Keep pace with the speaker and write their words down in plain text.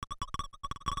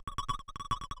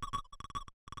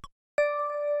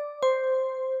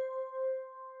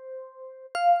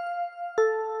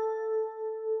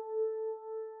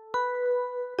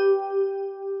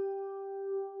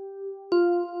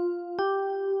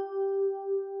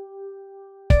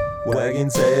Wagging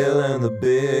tail and the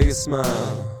biggest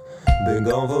smile. Been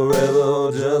gone forever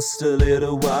or just a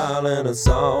little while, and it's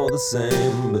all the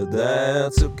same, but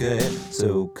that's okay.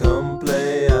 So come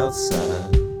play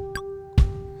outside.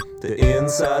 The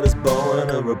inside is boring,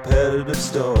 a repetitive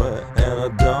story, and I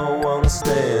don't wanna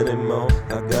stay anymore.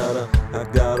 I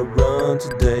gotta run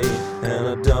today, and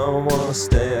I don't wanna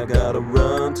stay. I gotta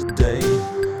run today,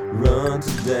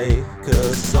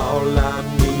 'cause all I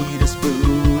need is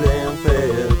food and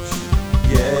fetch.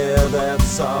 Yeah,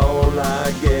 that's all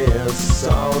I guess.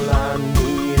 All I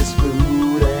need is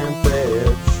food and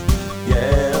fetch.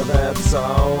 Yeah, that's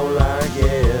all I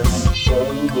guess.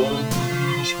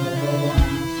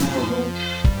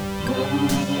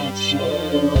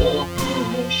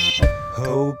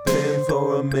 Hoping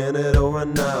for a minute or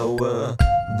an hour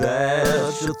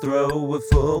that you'll throw with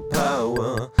full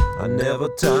power. I never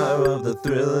tire of the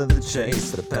thrill of the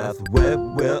chase. The path where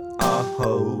will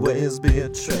always be a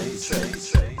trace.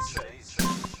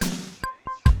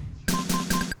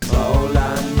 All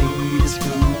I need is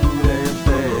food and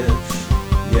fetch.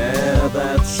 Yeah,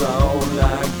 that's all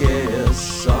I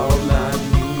guess. All I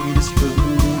need is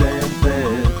food and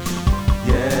fetch.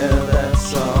 Yeah,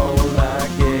 that's all I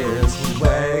guess.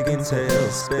 Wagging tail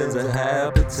spins a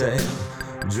happy tale.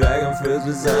 Dragon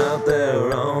frisbees out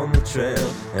there on the trail,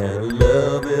 and I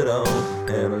love it all,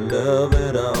 and I love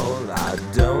it all. I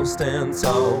don't stand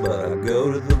tall, but I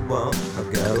go to the wall. I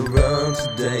gotta run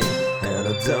today, and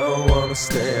I don't wanna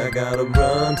stay. I gotta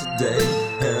run today,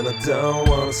 and I don't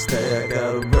wanna stay. I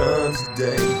gotta run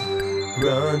today,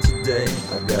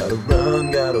 I gotta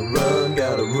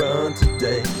run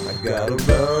today. I gotta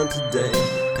run today,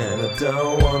 and I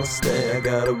don't wanna stay. I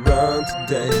gotta run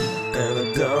today, and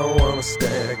I don't wanna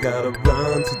stay. I gotta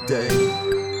run today,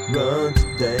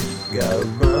 gotta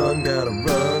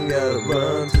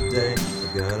run today.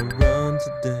 I gotta run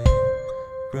today,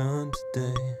 run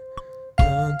today,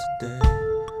 run today,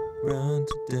 run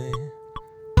today,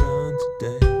 run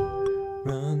today,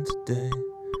 run today.